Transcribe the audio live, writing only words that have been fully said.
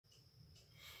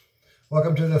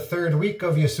Welcome to the third week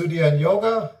of Yesudian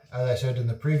yoga. As I said in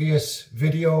the previous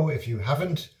video, if you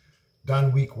haven't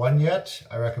done week 1 yet,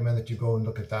 I recommend that you go and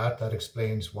look at that. That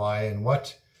explains why and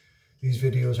what. These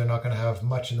videos are not going to have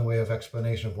much in the way of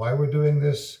explanation of why we're doing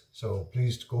this. So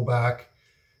please go back.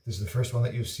 This is the first one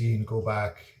that you've seen. Go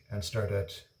back and start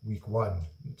at week 1.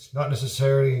 It's not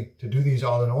necessary to do these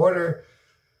all in order,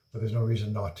 but there's no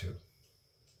reason not to.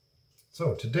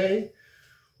 So today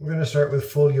we're going to start with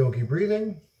full yogi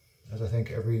breathing, as I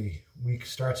think every week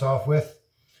starts off with.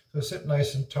 So sit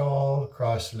nice and tall,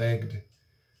 cross-legged,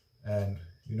 and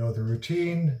you know the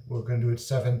routine. We're going to do it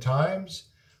 7 times.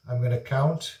 I'm going to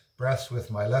count breaths with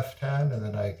my left hand, and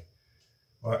then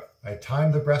I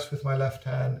time the breaths with my left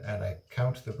hand, and I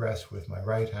count the breaths with my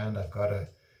right hand. I've got a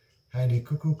handy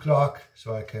cuckoo clock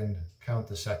so I can count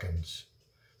the seconds.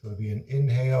 So it'll be an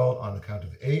inhale on the count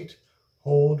of 8,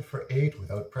 hold for 8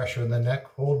 without pressure in the neck,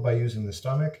 hold by using the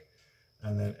stomach,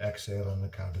 and then exhale on the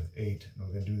count of 8. And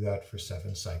we're going to do that for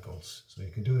 7 cycles. So you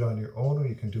can do it on your own or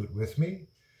you can do it with me.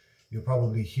 You'll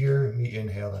probably hear me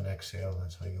inhale and exhale.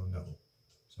 That's how you'll know.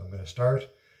 So I'm going to start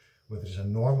with just a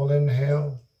normal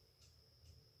inhale,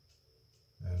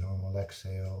 and a normal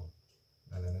exhale,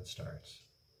 and then it starts.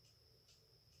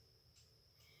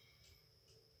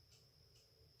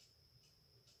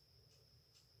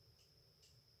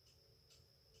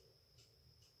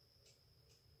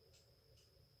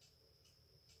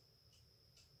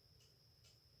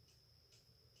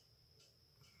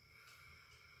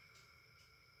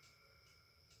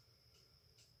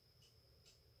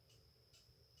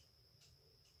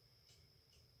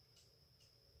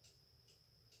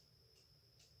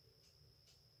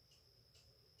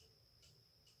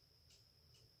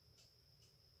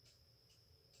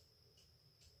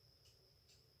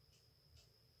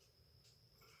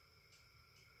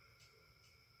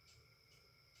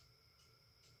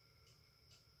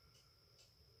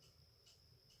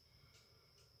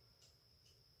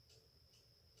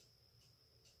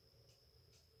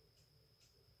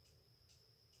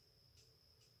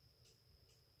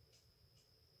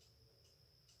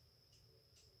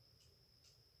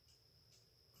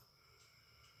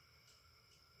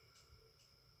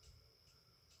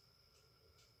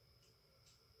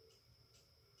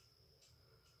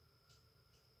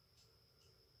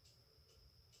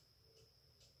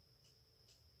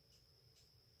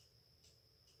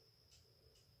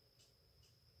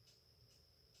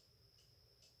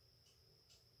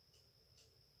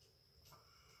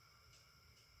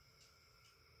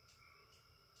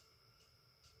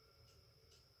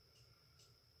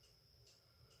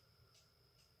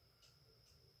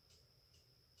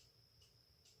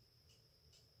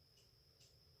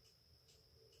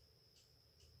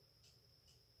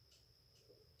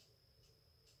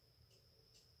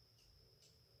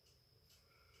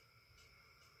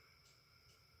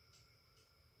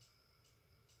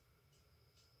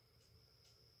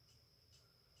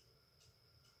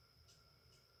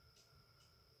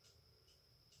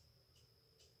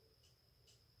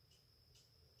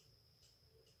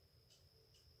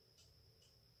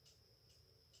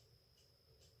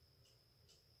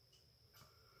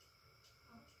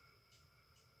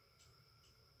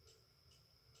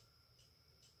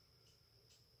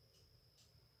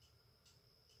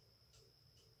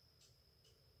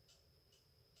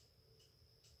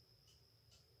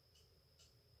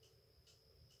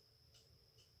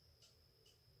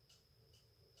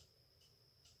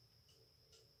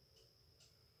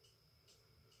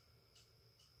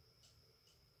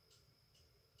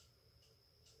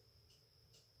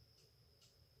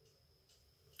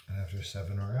 After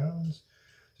 7 rounds,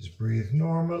 just breathe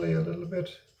normally a little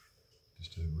bit,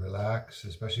 just to relax,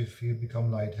 especially if you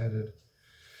become lightheaded.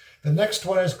 The next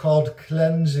one is called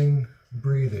cleansing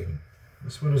breathing.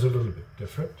 This one is a little bit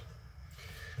different.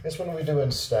 This one we do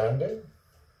in standing.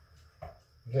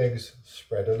 Legs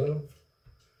spread a little.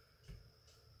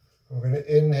 We're going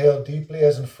to inhale deeply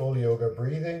as in full yoga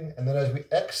breathing, and then as we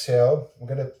exhale,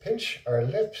 we're going to pinch our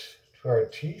lips to our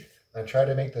teeth and try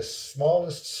to make the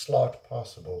smallest slot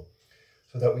possible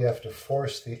so that we have to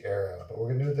force the air out. But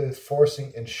we're going to do the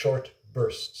forcing in short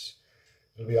bursts.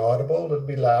 It'll be audible, it'll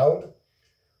be loud,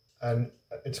 and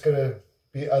it's going to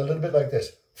be a little bit like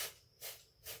this.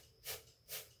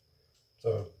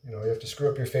 So, you have to screw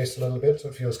up your face a little bit so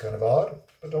it feels kind of odd,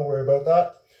 but don't worry about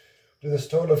that. Do this a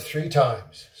total of 3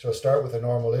 times. So I'll start with a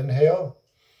normal inhale,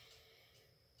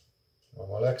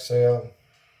 normal exhale,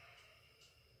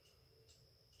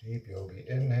 deep yogi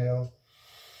inhale,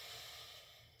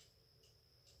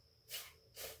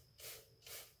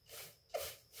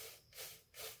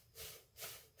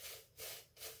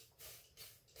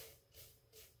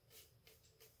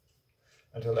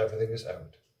 until everything is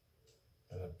out.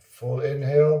 And a full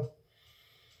inhale.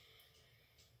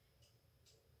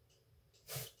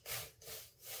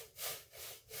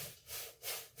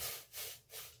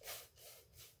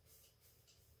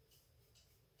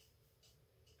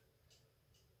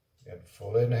 And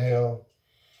full inhale.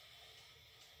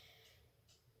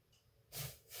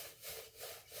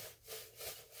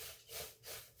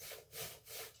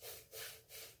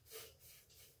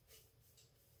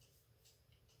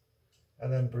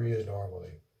 And then breathe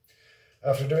normally.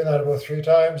 After doing that about 3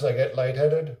 times, I get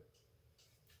lightheaded.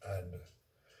 And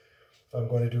if I'm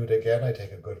going to do it again, I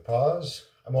take a good pause.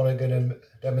 I'm only going to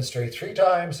demonstrate 3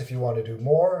 times. If you want to do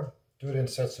more, do it in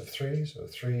sets of 3. So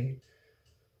 3, and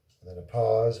then a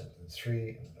pause, and then 3,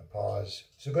 and then a pause.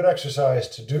 It's a good exercise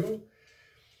to do.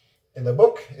 In the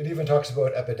book, it even talks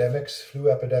about epidemics,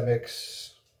 flu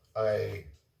epidemics. I'm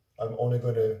only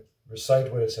going to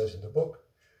recite what it says in the book.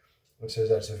 It says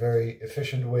that's a very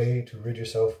efficient way to rid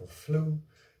yourself of flu,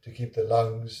 to keep the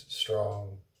lungs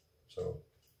strong. So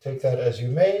take that as you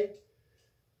may.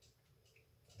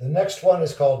 The next one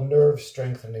is called nerve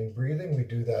strengthening breathing. We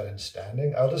do that in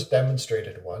standing. I'll just demonstrate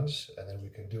it once and then we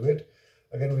can do it.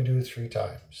 Again, we do it 3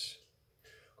 times.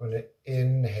 I'm going to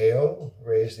inhale,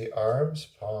 raise the arms,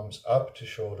 palms up to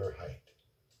shoulder height.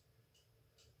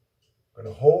 We're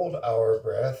going to hold our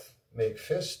breath, make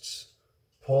fists,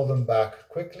 pull them back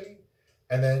quickly.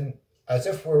 And then, as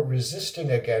if we're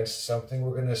resisting against something,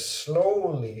 we're going to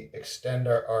slowly extend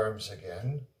our arms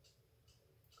again.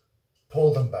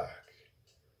 Pull them back.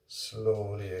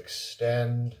 Slowly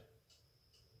extend.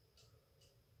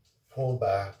 Pull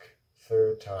back.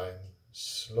 3rd time.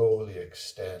 Slowly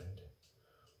extend.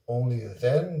 Only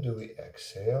then do we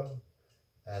exhale.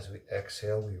 As we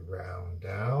exhale, we round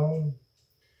down.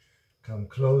 Come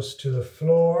close to the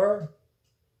floor.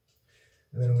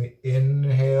 And then we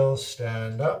inhale,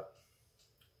 stand up,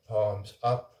 palms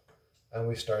up, and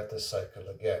we start the cycle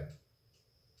again.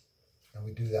 And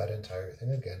we do that entire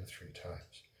thing again 3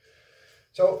 times.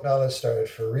 So now let's start it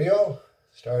for real.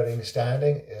 Starting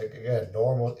standing, again,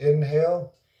 normal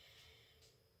inhale,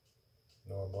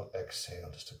 normal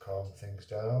exhale, just to calm things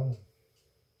down.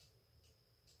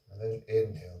 And then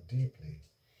inhale deeply.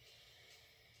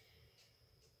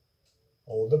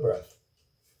 Hold the breath.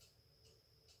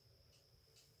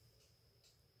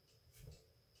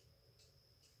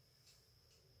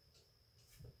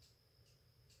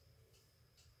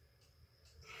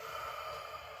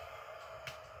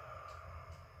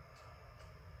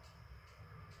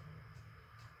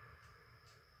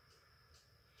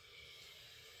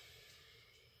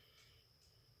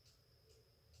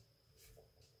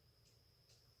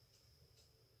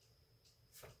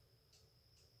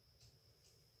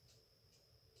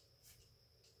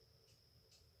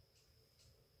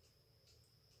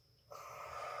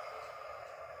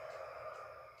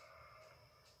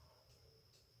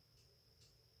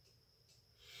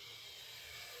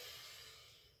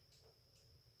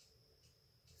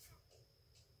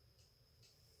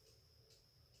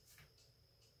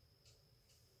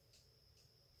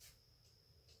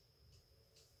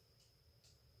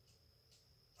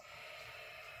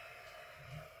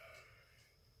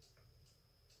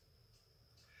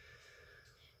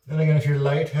 Then again, if you're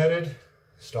lightheaded,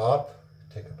 stop,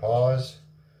 take a pause,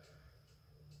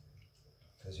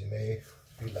 because you may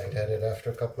be lightheaded after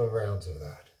a couple of rounds of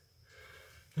that.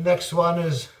 The next one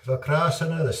is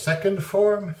Vakrasana, the second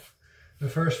form. The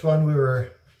first one we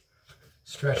were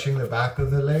stretching the back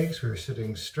of the legs, we were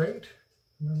sitting straight,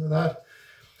 remember that?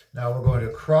 Now we're going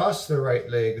to cross the right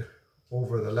leg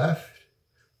over the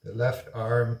left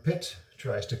armpit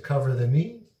tries to cover the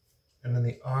knee, and then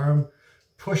the arm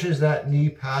pushes that knee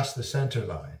past the center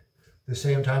line. At the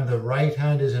same time, the right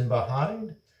hand is in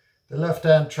behind. The left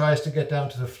hand tries to get down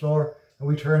to the floor, and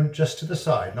we turn just to the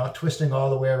side, not twisting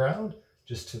all the way around,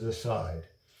 just to the side.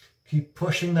 Keep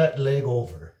pushing that leg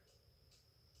over.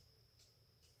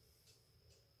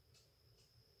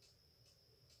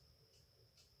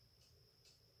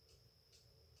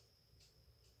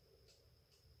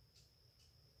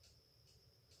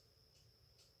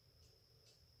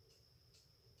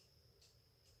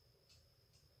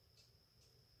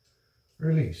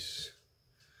 Release.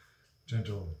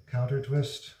 Gentle counter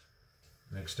twist.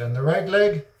 And extend the right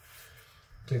leg.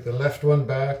 Take the left one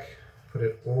back, put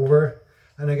it over.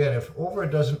 And again, if over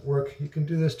doesn't work, you can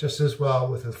do this just as well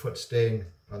with the foot staying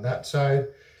on that side.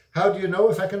 How do you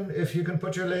know if you can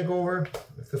put your leg over?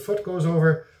 If the foot goes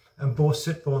over and both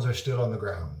sit bones are still on the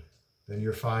ground, then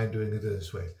you're fine doing it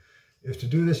this way. If to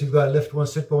do this, you've got to lift one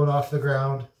sit bone off the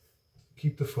ground,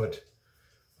 keep the foot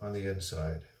on the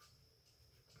inside.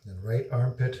 Then right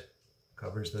armpit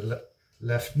covers the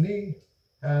left knee,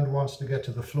 Hand wants to get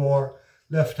to the floor.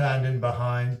 Left hand in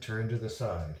behind, turn to the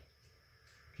side.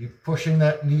 Keep pushing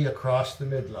that knee across the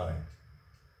midline.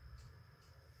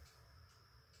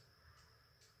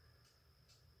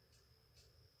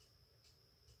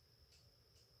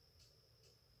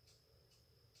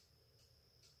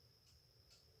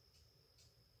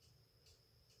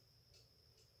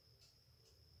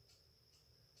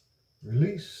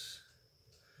 Release.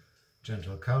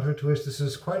 Gentle counter twist. This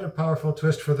is quite a powerful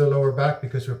twist for the lower back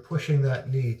because we're pushing that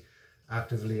knee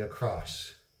actively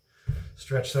across.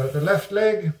 Stretch out the left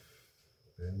leg,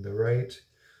 bend the right.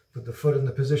 Put the foot in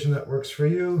the position that works for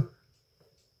you.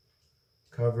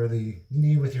 Cover the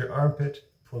knee with your armpit,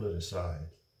 pull it aside.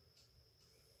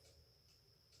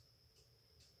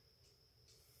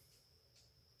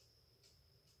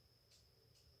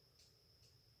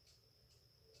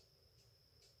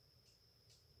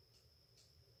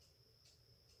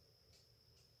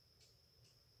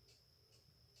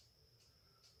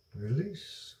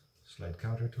 Release, slight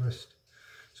counter twist.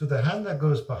 So the hand that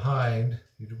goes behind,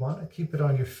 you'd want to keep it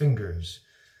on your fingers.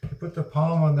 You put the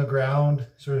palm on the ground,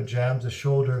 sort of jams the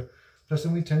shoulder, plus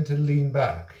then we tend to lean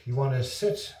back. You want to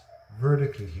sit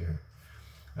vertically here.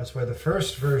 That's why the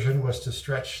first version was to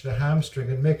stretch the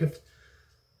hamstring and make it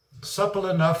supple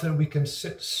enough that we can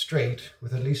sit straight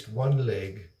with at least one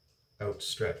leg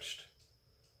outstretched.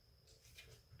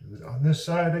 Do it on this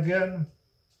side again.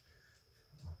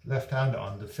 Left hand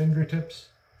on the fingertips.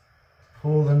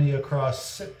 Pull the knee across,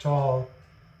 sit tall,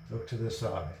 look to the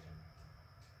side.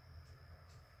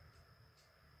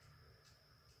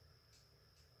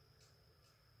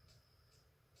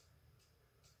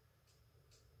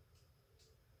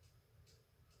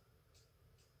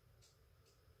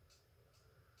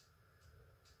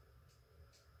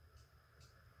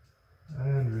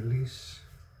 And release,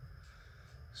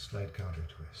 slight counter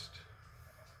twist.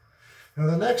 Now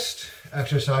the next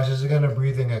exercise is again a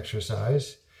breathing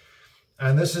exercise.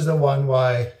 And this is the one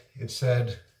why it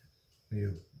said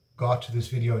you got to this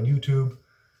video on YouTube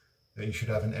that you should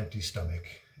have an empty stomach.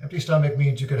 Empty stomach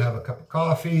means you could have a cup of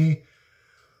coffee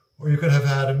or you could have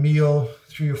had a meal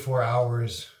 3 or 4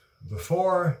 hours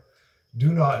before.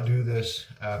 Do not do this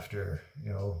after,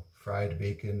 fried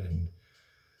bacon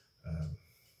and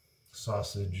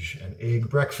sausage and egg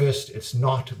breakfast. It's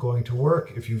not going to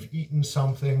work. If you've eaten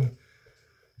something,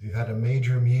 if you've had a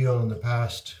major meal in the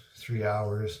past 3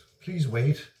 hours, please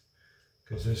wait,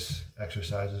 because this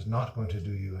exercise is not going to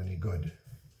do you any good.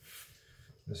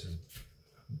 This is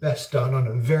best done on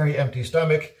a very empty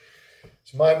stomach.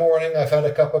 It's my morning. I've had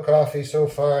a cup of coffee so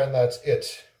far, and that's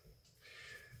it.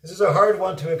 This is a hard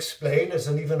one to explain. It's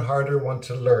an even harder one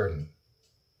to learn.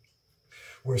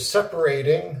 We're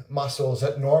separating muscles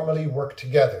that normally work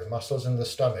together, muscles in the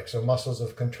stomach, so muscles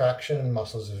of contraction and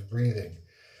muscles of breathing.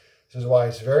 This is why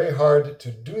it's very hard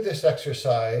to do this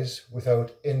exercise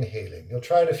without inhaling. You'll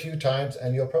try it a few times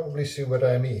and you'll probably see what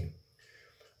I mean.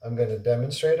 I'm going to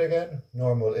demonstrate again.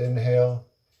 Normal inhale,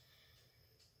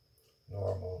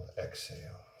 normal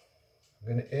exhale.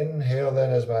 I'm going to inhale then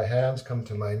as my hands come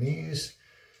to my knees,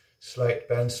 slight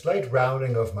bend, slight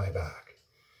rounding of my back.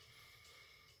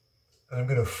 And I'm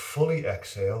going to fully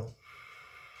exhale.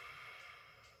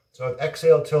 So I've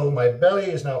exhaled till my belly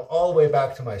is now all the way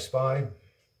back to my spine.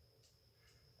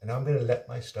 And now I'm going to let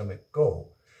my stomach go.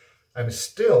 I'm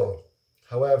still,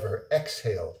 however,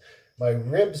 exhaled. My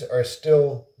ribs are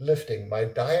still lifting. My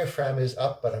diaphragm is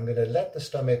up, but I'm going to let the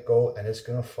stomach go and it's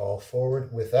going to fall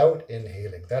forward without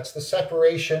inhaling. That's the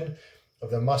separation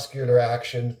of the muscular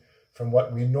action from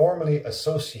what we normally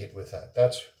associate with that.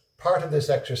 That's part of this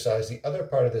exercise. The other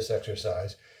part of this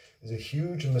exercise is a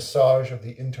huge massage of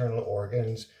the internal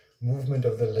organs, movement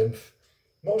of the lymph.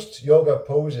 Most yoga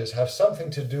poses have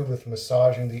something to do with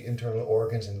massaging the internal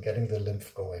organs and getting the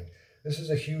lymph going. This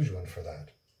is a huge one for that.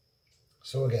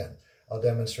 So again, I'll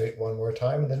demonstrate one more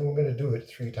time and then we're going to do it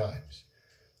 3 times.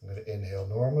 I'm going to inhale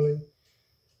normally,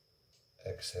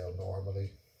 exhale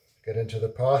normally. Get into the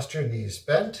posture, knees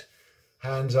bent,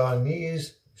 hands on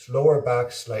knees, lower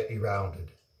back slightly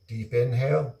rounded. Deep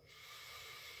inhale,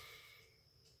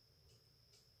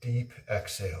 deep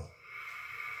exhale.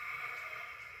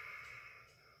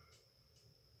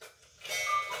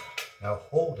 Now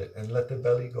hold it and let the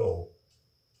belly go.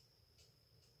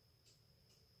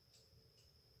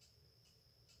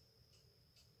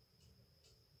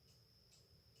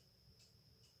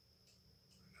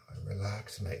 Now I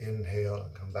relax and I inhale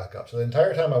and come back up. So the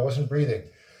entire time I wasn't breathing.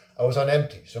 I was on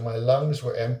empty. So my lungs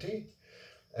were empty.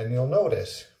 And you'll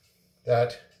notice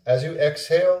that as you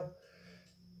exhale,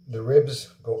 the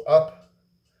ribs go up,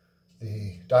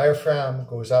 the diaphragm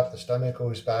goes up, the stomach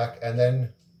goes back, and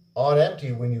then on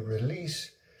empty, when you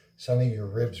release, suddenly your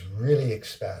ribs really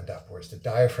expand upwards. The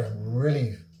diaphragm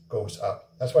really goes up.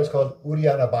 That's why it's called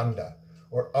Uddiyana Bandha,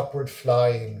 or upward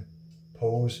flying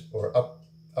pose, or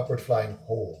upward flying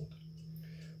hold.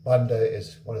 Bandha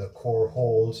is one of the core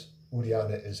holds.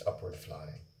 Uddiyana is upward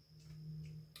flying.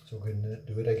 So we're going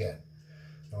to do it again.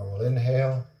 Normal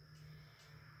inhale.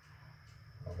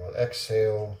 Normal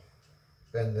exhale.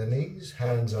 Bend the knees,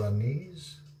 hands on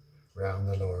knees, round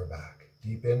the lower back.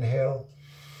 Deep inhale.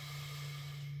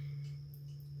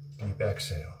 Deep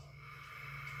exhale.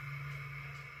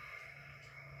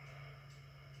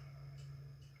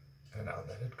 And now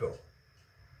let it go.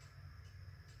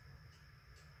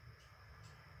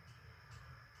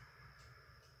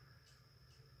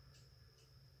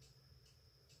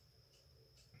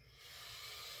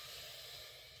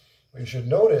 You should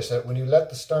notice that when you let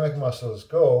the stomach muscles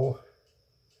go,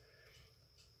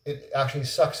 it actually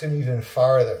sucks in even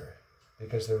farther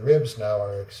because the ribs now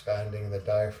are expanding and the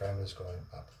diaphragm is going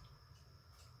up.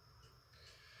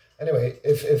 Anyway,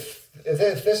 if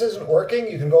this isn't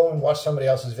working, you can go and watch somebody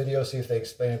else's video, see if they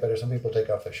explain it better. Some people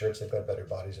take off their shirts. They've got better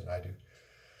bodies than I do.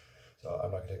 So I'm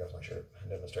not going to take off my shirt and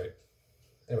demonstrate.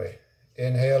 Anyway,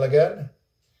 inhale again.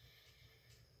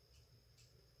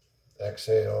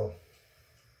 Exhale.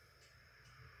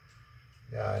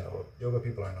 Yeah, I know. Yoga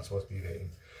people are not supposed to be eating.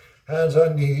 Hands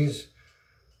on knees.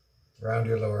 Round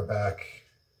your lower back.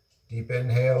 Deep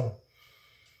inhale.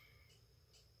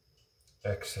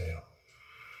 Exhale.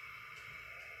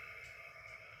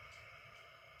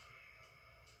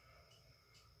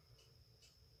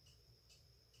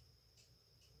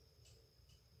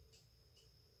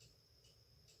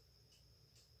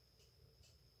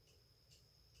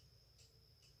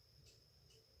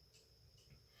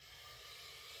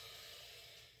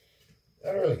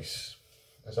 And release.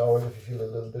 As always, if you feel a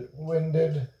little bit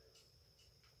winded,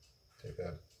 take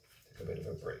a bit of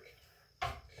a break.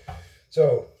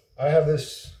 So I have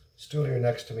this stool here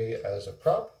next to me as a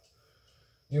prop.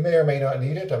 You may or may not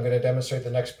need it. I'm going to demonstrate the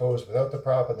next pose without the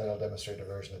prop, and then I'll demonstrate a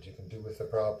version that you can do with the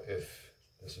prop if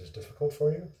this is difficult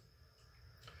for you.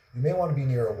 You may want to be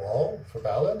near a wall for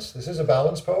balance. This is a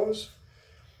balance pose,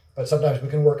 but sometimes we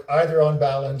can work either on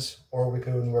balance or we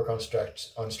can work on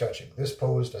stretching. This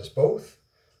pose does both,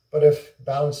 but if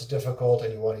balance is difficult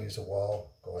and you want to use a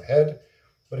wall, go ahead.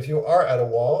 But if you are at a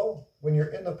wall, when you're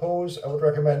in the pose, I would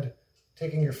recommend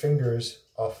taking your fingers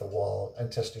off the wall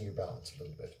and testing your balance a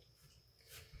little bit.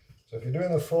 So if you're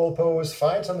doing the full pose,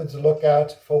 find something to look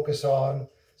at, focus on,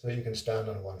 so that you can stand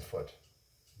on one foot.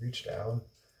 Reach down,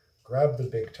 grab the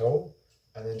big toe,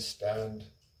 and then stand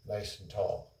nice and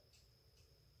tall.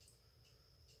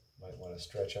 Might want to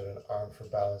stretch out an arm for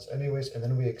balance anyways, and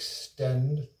then we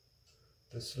extend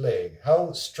this leg.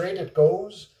 How straight it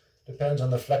goes depends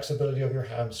on the flexibility of your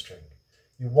hamstring.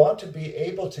 You want to be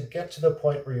able to get to the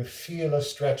point where you feel a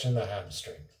stretch in the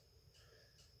hamstring.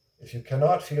 If you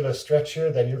cannot feel a stretch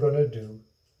here, then you're going to do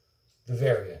the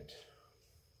variant.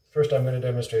 First, I'm going to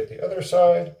demonstrate the other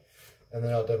side, and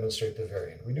then I'll demonstrate the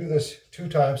variant. We do this 2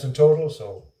 times in total,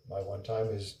 so my one time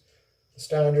is the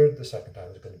standard, the second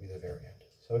time is going to be the variant.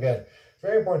 So again,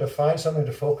 very important to find something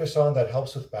to focus on that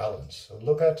helps with balance. So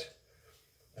look at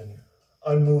an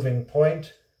unmoving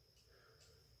point,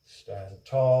 stand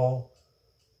tall.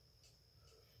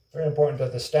 Very important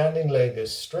that the standing leg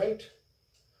is straight,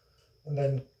 and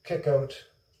then kick out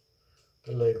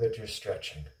the leg that you're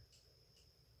stretching.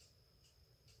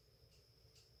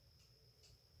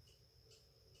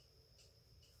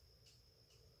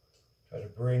 Try to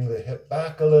bring the hip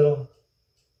back a little,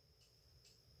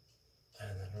 and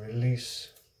then release,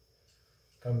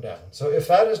 come down. So if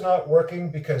that is not working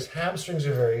because hamstrings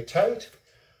are very tight,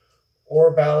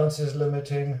 or balance is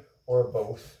limiting, or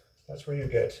both, that's where you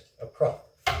get a prop.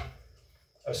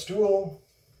 A stool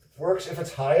works if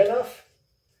it's high enough.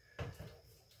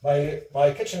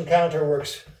 My kitchen counter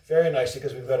works very nicely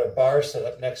because we've got a bar set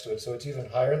up next to it, so it's even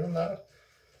higher than that.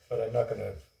 But I'm not going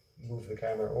to move the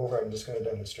camera over. I'm just going to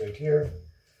demonstrate here.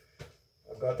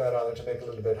 I've got that on there to make it a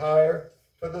little bit higher.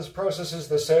 But this process is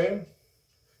the same.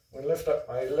 I'm going to lift up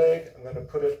my leg. I'm going to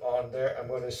put it on there. I'm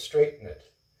going to straighten it.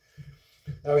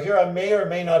 Now here I may or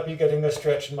may not be getting a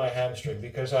stretch in my hamstring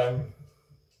because I'm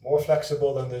more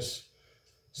flexible than this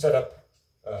setup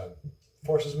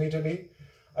forces me to be.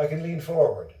 I can lean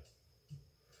forward,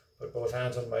 put both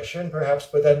hands on my shin perhaps,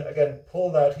 but then again,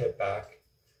 pull that hip back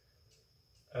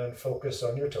and focus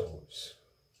on your toes.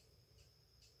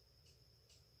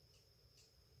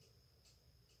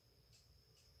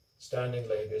 Standing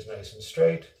leg is nice and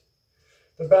straight.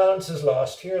 The balance is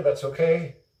lost here, that's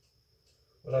okay.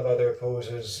 We'll have other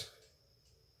poses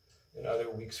in other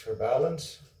weeks for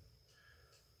balance,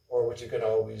 or what you can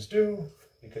always do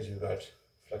because you've got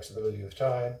flexibility of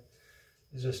time,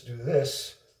 is just do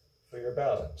this for your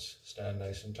balance. Stand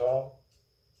nice and tall,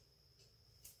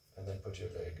 and then put your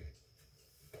leg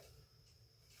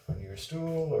on your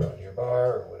stool or on your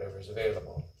bar or whatever is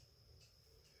available.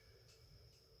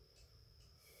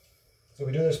 So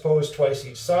we do this pose twice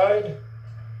each side.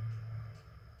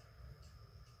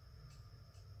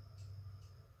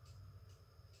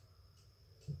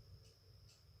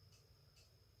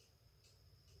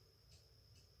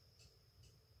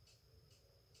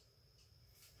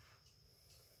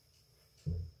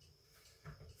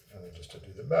 And then just to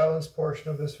do the balance portion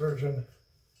of this version,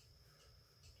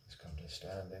 just come to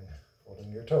standing,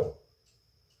 holding your toe.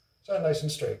 Stand nice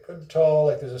and straight, good tall,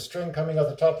 like there's a string coming out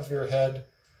the top of your head,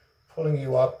 pulling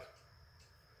you up.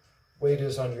 Weight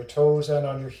is on your toes and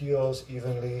on your heels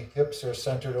evenly. Hips are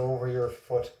centered over your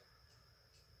foot.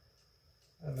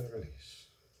 And then release.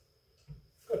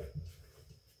 Good.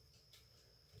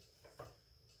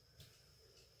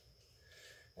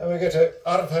 And we get to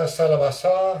Ardha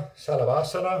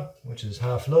Salavasana, which is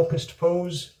half locust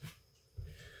pose.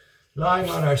 Lying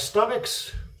on our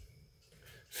stomachs,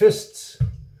 fists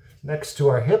next to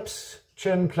our hips,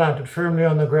 chin planted firmly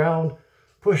on the ground.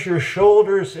 Push your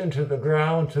shoulders into the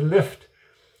ground to lift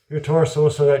your torso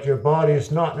so that your body is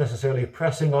not necessarily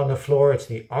pressing on the floor. It's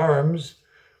the arms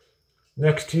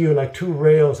next to you like two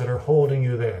rails that are holding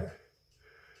you there.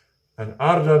 And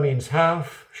Ardha means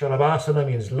half, Shalavasana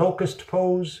means locust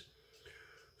pose.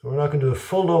 So we're not going to do a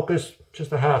full locust,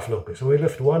 just a half locust. So we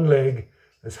lift one leg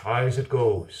as high as it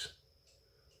goes.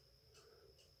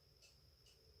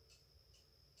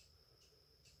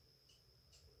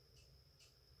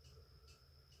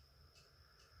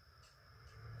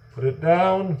 Put it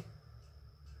down,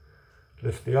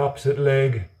 lift the opposite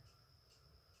leg,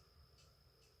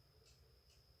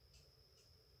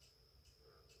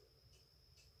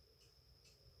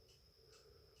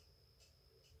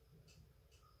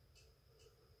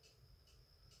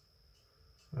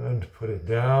 and put it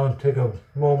down. Take a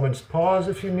moment's pause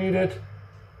if you need it,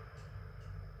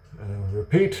 and then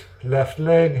repeat, left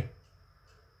leg,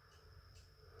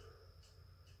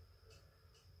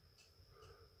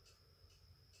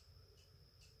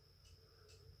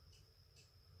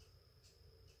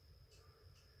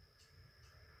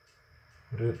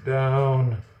 put it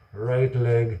down, right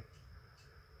leg,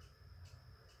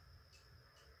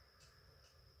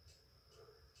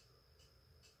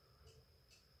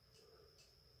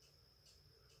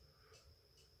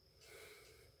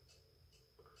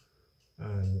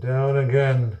 and down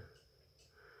again,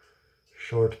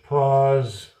 short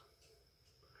pause,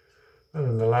 and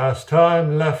then the last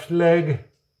time, left leg,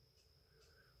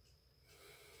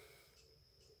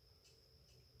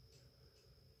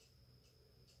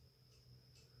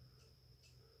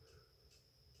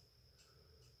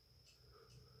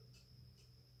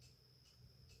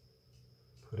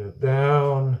 put it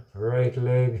down, right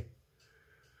leg,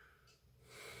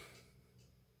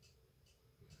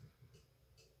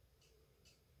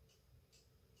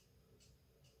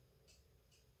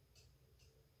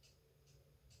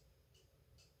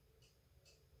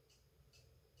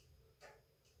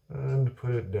 and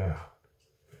put it down.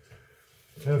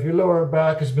 Now if your lower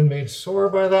back has been made sore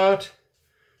by that,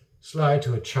 slide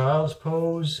to a child's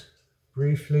pose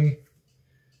briefly.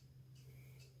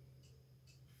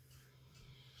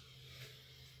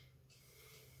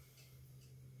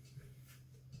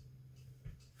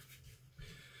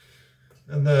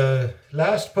 And the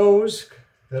last pose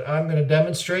that I'm going to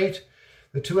demonstrate,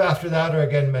 the two after that are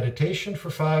again meditation for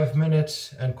 5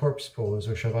 minutes and corpse pose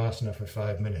or shavasana for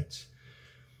 5 minutes.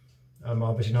 I'm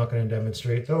obviously not going to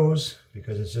demonstrate those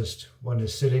because it's just one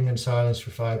is sitting in silence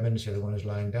for 5 minutes, the other one is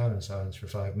lying down in silence for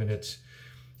 5 minutes.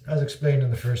 As explained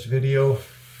in the first video,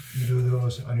 you do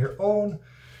those on your own,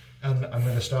 and I'm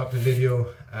going to stop the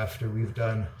video after we've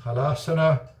done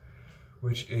halasana,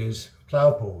 which is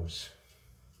plow pose.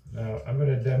 Now I'm going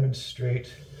to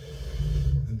demonstrate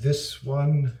this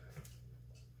one.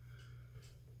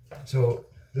 So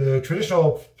the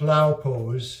traditional plow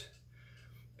pose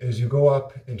is you go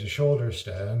up into shoulder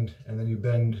stand and then you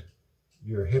bend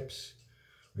your hips,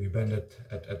 or you bend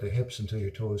at the hips until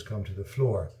your toes come to the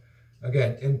floor.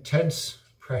 Again, intense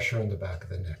pressure on the back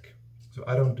of the neck. So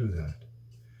I don't do that.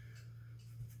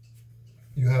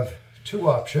 You have two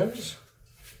options.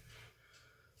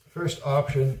 First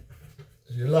option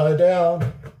is you lie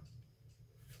down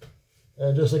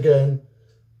and just again,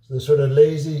 the sort of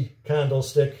lazy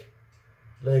candlestick,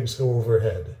 legs go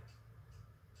overhead.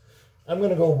 I'm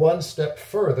going to go one step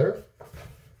further.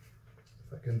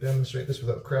 If I can demonstrate this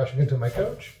without crashing into my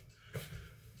couch.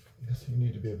 Yes, you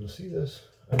need to be able to see this.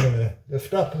 I'm going to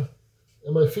lift up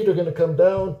And my feet are going to come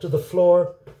down to the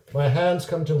floor. My hands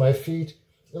come to my feet.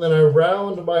 And then I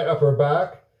round my upper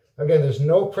back. Again, there's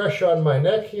no pressure on my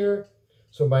neck here.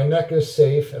 So my neck is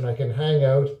safe and I can hang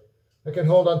out. I can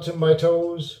hold onto my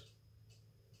toes.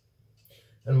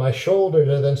 And my shoulders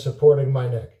are then supporting my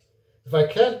neck. If I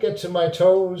can't get to my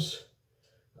toes,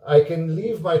 I can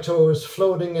leave my toes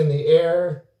floating in the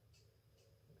air.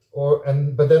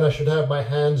 But then I should have my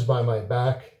hands by my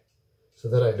back so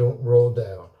that I don't roll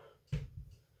down.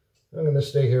 I'm going to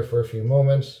stay here for a few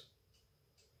moments.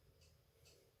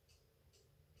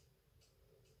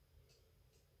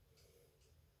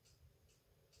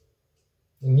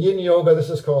 In Yin Yoga, this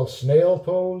is called snail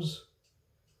pose.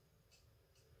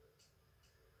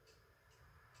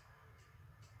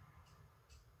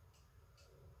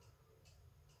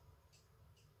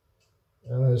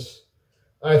 And this,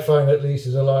 I find at least,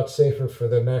 is a lot safer for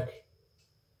the neck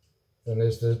than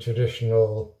is the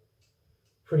traditional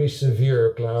pretty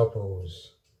severe plow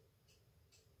pose.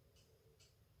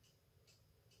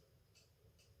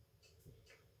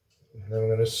 And then I'm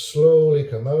going to slowly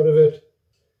come out of it.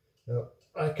 Now,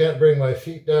 I can't bring my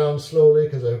feet down slowly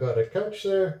because I've got a couch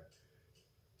there.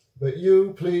 But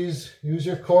you, please, use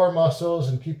your core muscles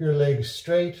and keep your legs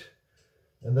straight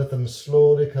and let them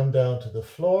slowly come down to the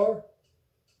floor.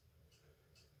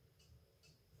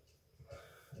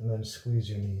 And then squeeze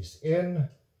your knees in.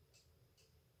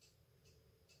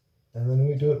 And then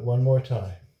we do it one more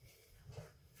time.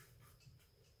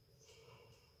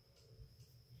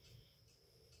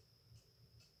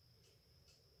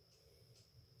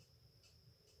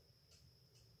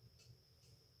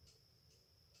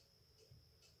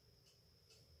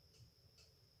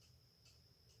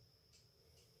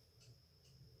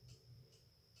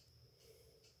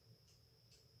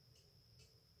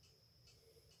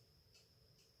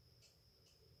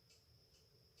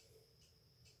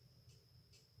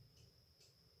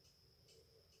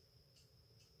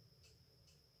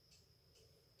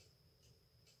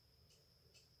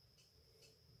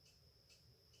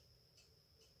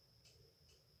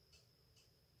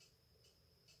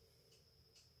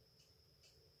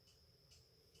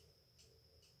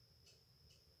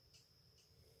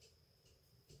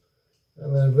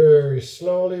 And then very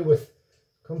slowly, with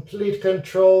complete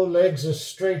control, legs as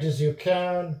straight as you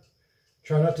can.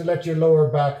 Try not to let your lower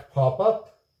back pop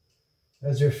up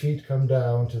as your feet come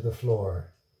down to the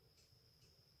floor.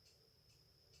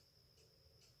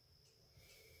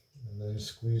 And then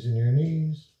squeezing your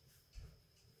knees.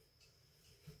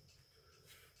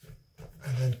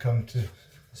 And then come to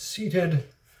seated.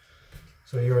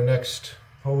 So your next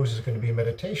pose is going to be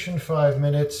meditation, 5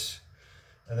 minutes.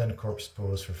 And then corpse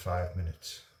pose for 5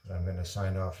 minutes. I'm going to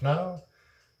sign off now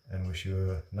and wish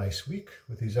you a nice week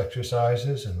with these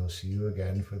exercises, and we'll see you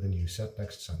again for the new set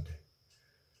next Sunday.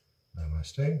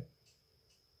 Namaste.